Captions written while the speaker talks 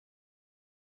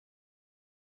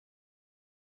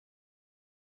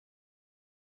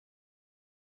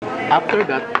After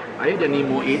that, ayaw dyan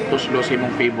mo ituslo sa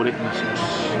imong favorite na sauce.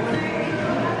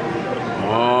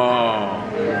 Oh!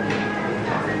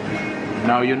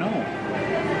 Now you know.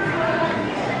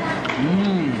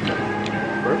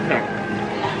 Perfect.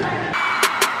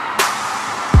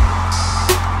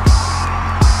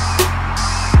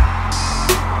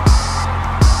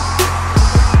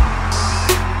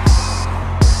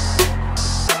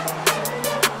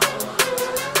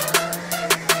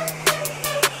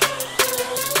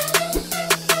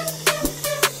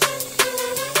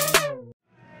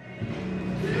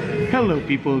 Hello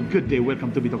people, good day. Welcome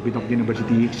to Bitokbitok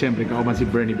University. Siyempre, kauban si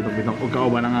Bernie Bitokbitok o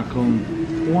kauban ang akong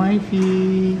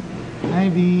wifey. Hi,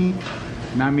 B.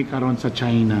 Nami karon sa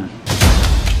China.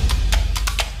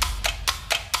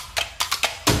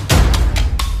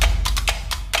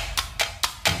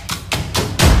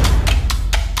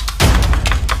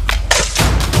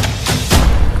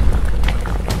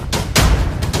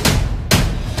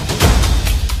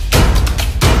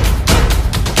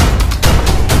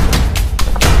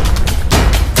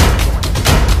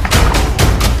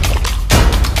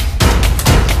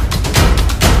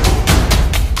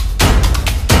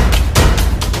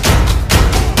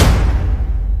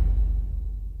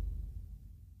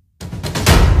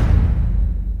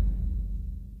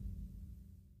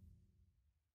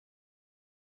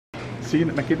 Sige,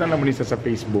 nakita na mo ni sa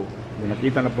Facebook.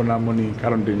 Nakita na po namon ni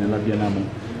karon din nalagyan namon.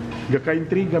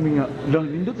 Gaka-intriga mi nga lang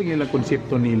nindot ang ilang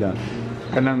konsepto nila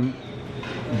kanang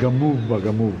gamove ba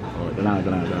gamove. Oh, tana.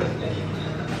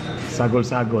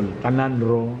 Sagol-sagol, tanan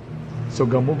ro. So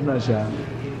gamove na siya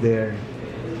there.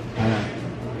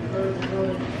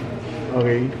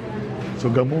 Okay.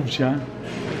 So gamove siya.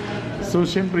 So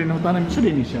syempre nahutanan so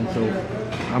din siya. So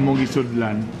among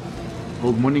isudlan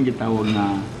ug mo ning gitawag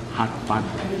na hotpot.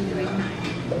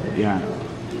 Yeah.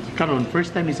 Karon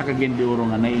first time ni sa Cagayan Oro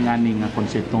nga naingani nga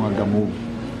konsepto nga gamove.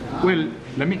 Well,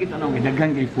 lami kita nang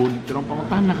gidaghan kay food pero ang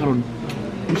pangutan na karon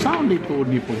usaon dito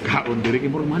ni pagkaon diri kay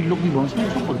murag madlok ni ba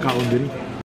sa pagkaon diri.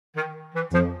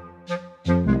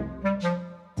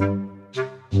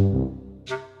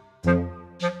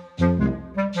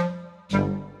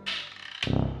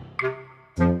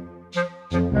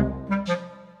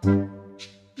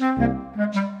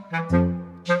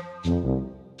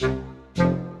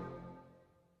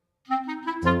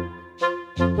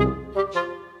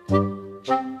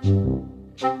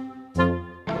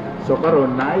 So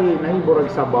karon naiburag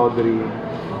sa boundary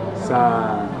sa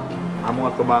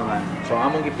among atubangan. So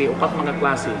among giti upat mga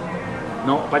klase.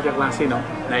 No, upat ka klase no.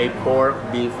 Na pork,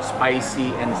 beef,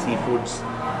 spicy and seafoods.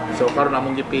 So karon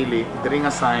among gipili diri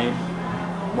nga side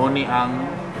mo ni ang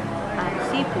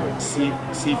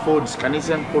seafoods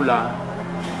kanisang pula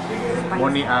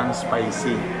mo ni ang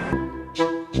spicy.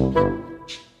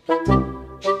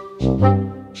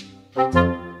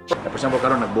 Tapos na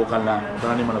karon nagbukal na.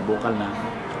 Karon ni mo nagbukal na.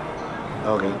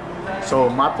 Okay.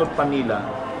 So matod pa nila.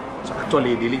 So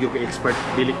actually dili ko expert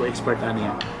ani.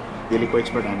 Dili ko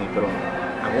expert ani pero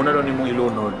ang una ron nimong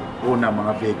ilunod, una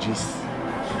mga veggies.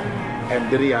 And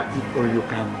diri eat or you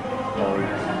can.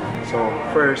 So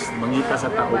first mangita sa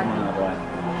taog mga kuan.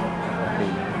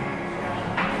 Okay.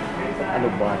 Ano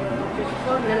ba?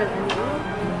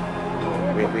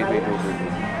 Wait.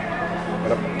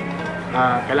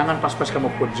 Kailangan paspas ka mo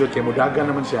pudyot kay mudagan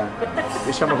naman siya. Di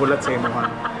siya mahulat sa imo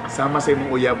ha. Sama sa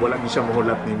imong uyab wala di siya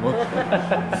mahulat nimo.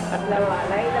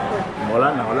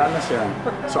 Wala na siya.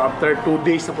 So after 2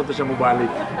 days na punta siya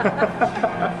mobalik.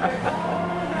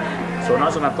 So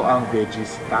nasa na to ang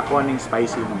veggies. Tako aning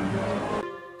spicy mo.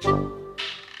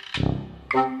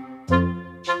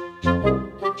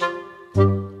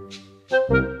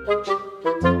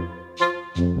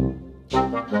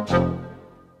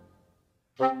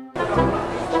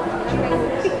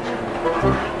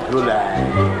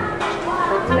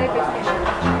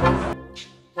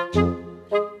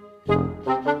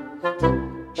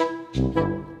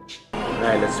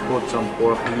 Let's put some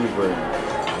pork liver.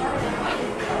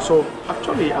 So,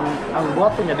 actually, ang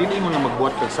buhato niya, dili mo na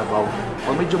magbuhat kag sabaw.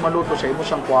 Pag medyo maluto siya, imo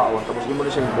siyang kuhaon, tapos imo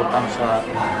na siyang butang sa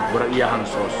burayahang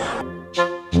sauce.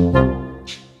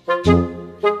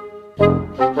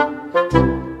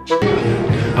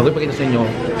 Ako ipakita sa inyo,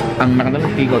 ang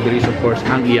nakadalang tigaw, there is of course,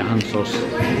 ang iyahang sauce.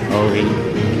 Okay.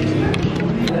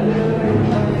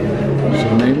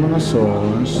 So, na yung mga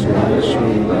sauce,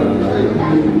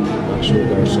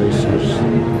 sugar, soy sauce,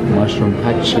 mushroom,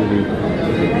 hot chili,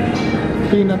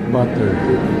 peanut butter.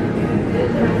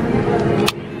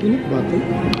 Peanut butter?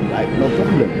 Right, no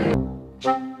problem.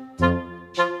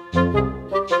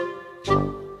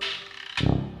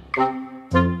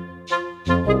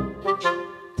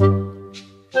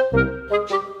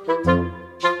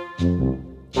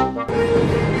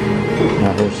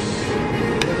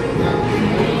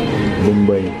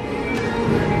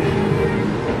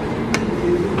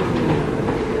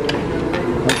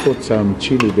 put some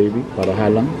chili, baby, para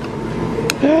halang.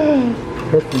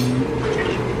 Perfect.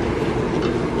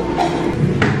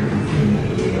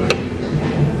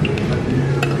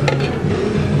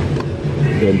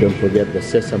 Then don't forget the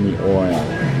sesame oil.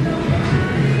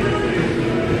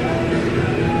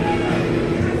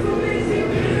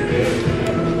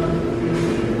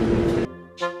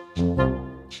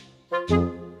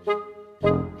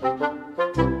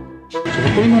 So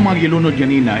kung mo mga gilunod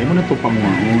ganina, ay mo na ito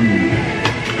pamuhaon.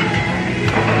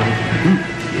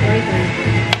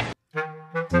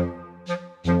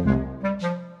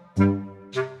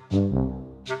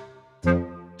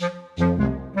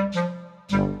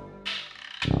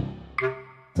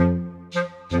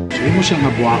 So mo siyang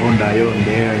nabuhaon dayon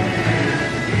there.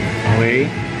 Okay?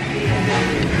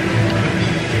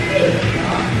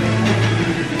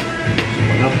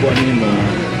 Pagkapuan niyo mo,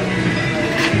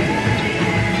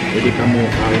 pwede ka mo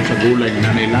kaon sa gulay na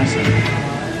nanay lasa.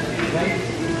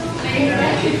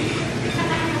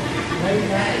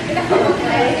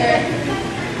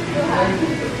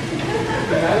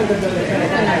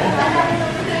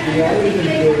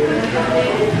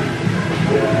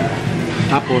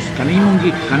 Tapos kanimong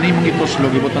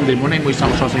itoslo gibutan din mo na mo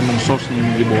isaw-saw sa imong sauce na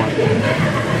imong gibuhat.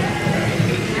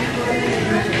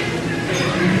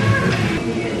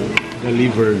 The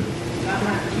liver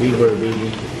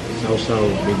baby, sausaw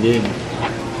biging.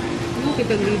 Ano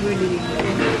kita liver dili?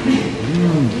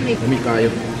 Kami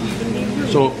kayo.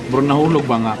 So, bro nahulog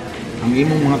ba nga ang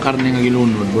imong mga karne nga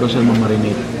gilunod, bro sa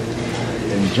marinate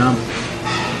and jump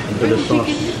into the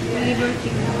sauce. Liver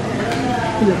chicken.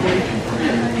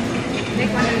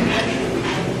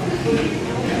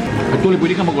 Actually,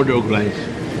 pwede ka mag-order og rice.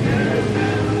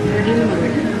 Hindi mo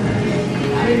mag-order.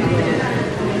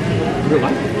 Bro ka?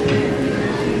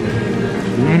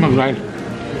 Hindi mo mag-rice.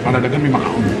 Para dagan may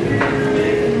makaon.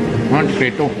 Mga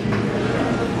sekreto.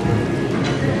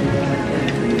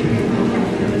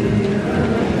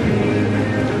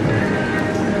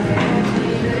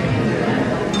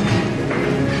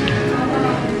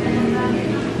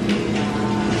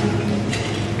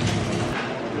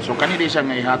 So kanina siya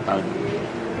nga ihatag.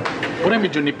 Pura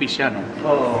medyo nipis siya, no?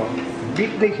 Oo.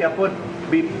 Beef din siya po.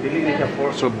 Beef. Dili din siya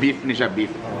pork. So beef ni siya, beef.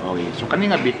 Okay. So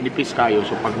kanina beef nipis kayo.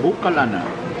 So pag bukala na,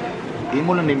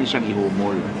 imo lang din siyang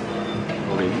ihumol.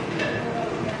 Okay?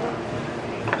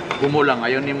 Humol lang.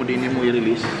 Ayaw ni mo din mo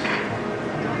i-release.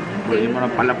 Pwede mo na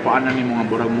palapaan na ni mga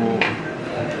burag mo.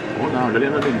 Oh, na, dali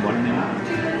na din. Buwan niya.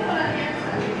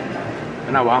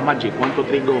 Kanawa, magic. 1, 2,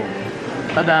 3, go.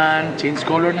 Tadan! Change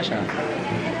color na siya.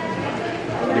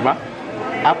 Diba?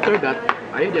 After that,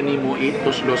 ayaw dyan mo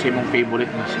ituslo sa imong favorite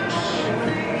na sauce.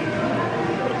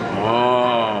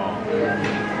 Oh!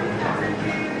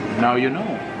 Now you know.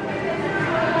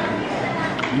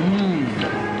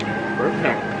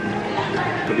 Perfect.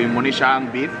 Tuloy mo ni siya ang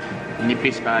beef.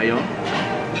 Nipis kayo.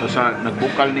 So sa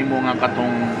nagbukal ni mo nga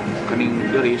katong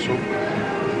kaning diri, so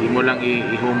di mo lang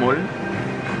ihumol.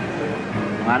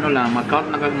 Ano lang, mag-count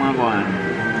na kag mga kuhan.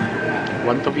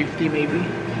 1 to 50 maybe.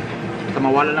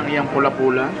 Mawala lang iyang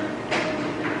pula-pula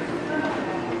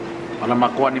para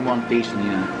makuha ni mo ang taste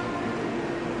niya.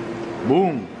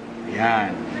 Boom! Yan.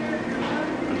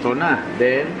 Ito na.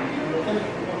 Then,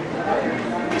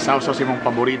 isaw-saw si mong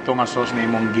paborito nga sauce na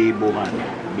imong gibuhan.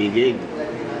 Bigig.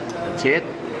 That's it.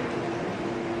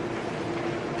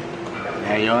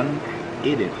 Ngayon,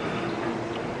 eat it.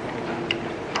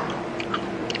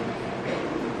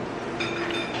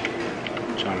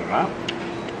 Sarap.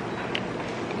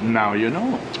 Now you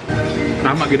know.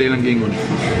 Tama gid lang gingon.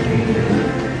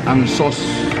 Ang sauce,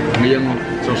 ang iyang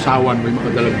sausawan may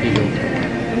makadalag dito.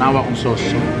 Nawa kong sauce.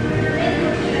 So,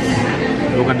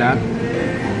 look at that.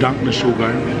 Dunk the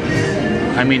sugar.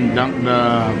 I mean, dunk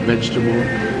the vegetable.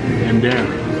 And there.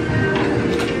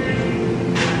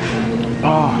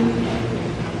 Ah.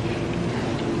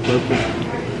 Perfect.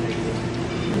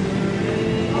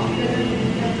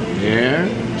 There.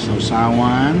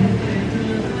 Sausawan.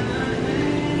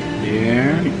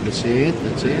 There, that's it,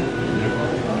 that's it.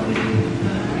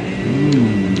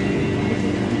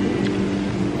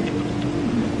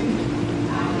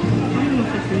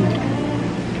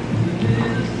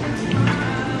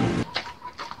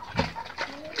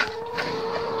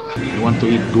 You want to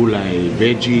eat gulay,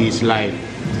 veggie is life.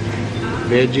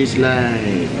 Veggie is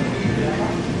life.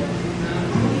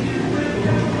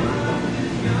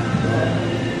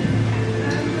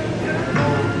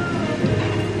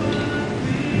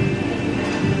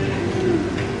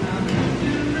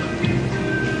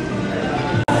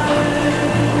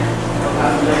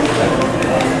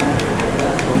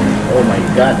 Oh my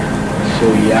God, so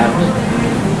yummy.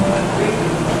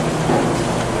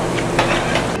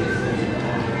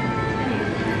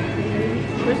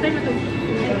 First time ito.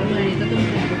 Ito itong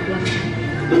bukuan.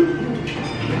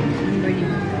 Ang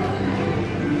burning.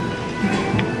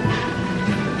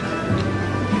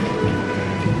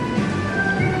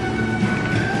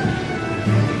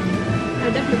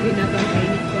 Ada ko ginagawa sa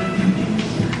init ko.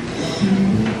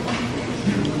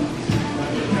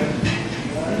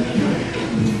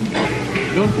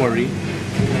 Don't worry.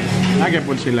 Lagi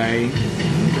po sila ay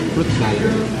fruit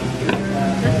salad.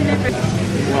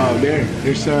 Wow,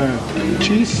 there's a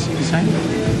cheese inside.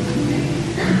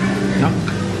 Duck.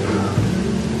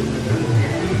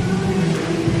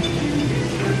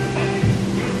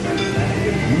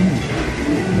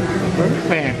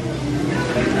 Perfect.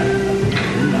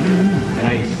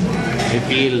 Nice. I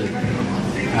feel.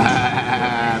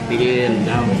 Feel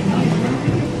down.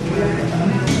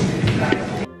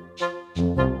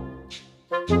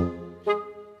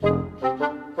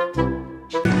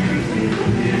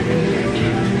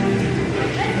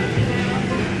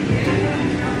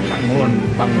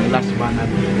 Pang last banat.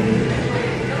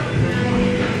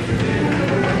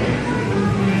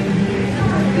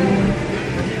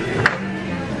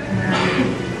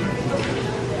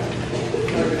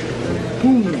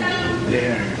 Boom!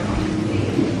 There.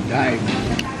 Dive.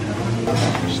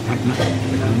 Stop na. I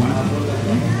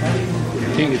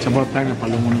think it's about time na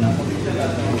palungon na.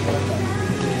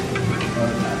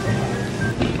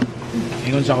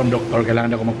 Ingon sa akong doktor,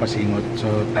 kailangan ako magpasingot. So,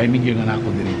 timing yun na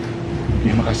ako dito.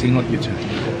 May makasingot yun siya.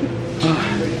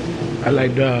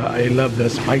 I love the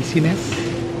spiciness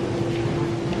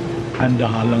and the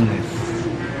halangness.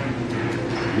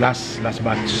 Last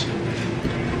batch.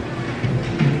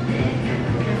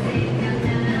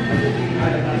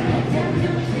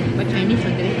 But Chinese,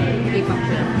 ang galing. K-pop ko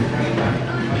lang.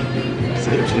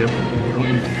 Sip.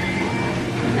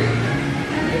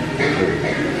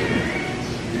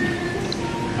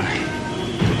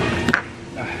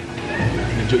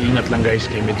 Medyo ingat lang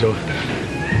guys, kaya medyo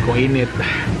kung init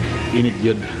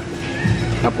yun.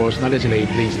 Tapos nalala sila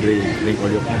drink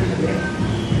all your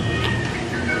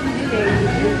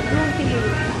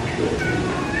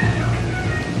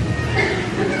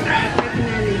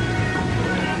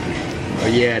oh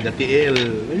yeah, the tiil.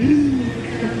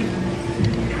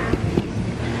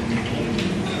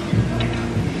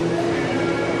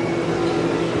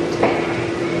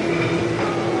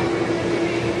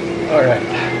 Alright.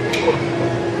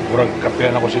 Murag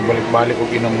kapilan ako si balik-balik o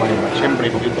kinamay ba. Siyempre,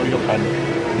 kung ito all you can,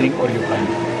 drink all you can.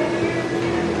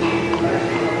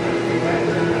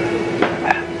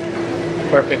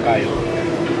 Perfect kayo.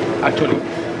 Actually,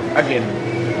 again,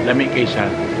 lamig kayo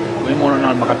siya. Kung mo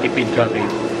na makatipid ka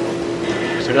kayo.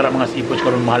 Sagara mga seafoods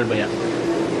karon mahal ba yan?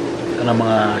 Kana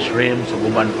mga shrimp,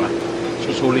 suguban pa.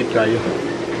 Susulit kayo.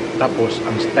 Tapos,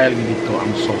 ang style dito,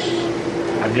 ang sauce.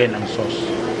 Again, ang sauce.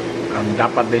 Ang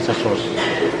dapat dahil sa sauce,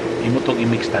 imo itong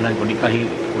i-mix tanan. Kung di ka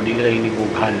hilig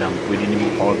og halang, pwede nimo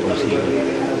pa itong sige.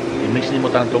 I-mix nimo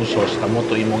tanan itong sauce, tamo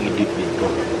ito imong i-dip dito.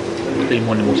 Ito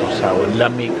imong nimo sausawan.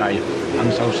 Lami kayo.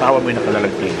 Ang sausawan mo yung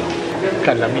nakalalagtigaw.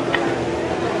 Kalamig.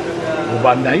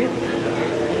 Uban na yun.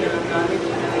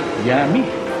 Yummy.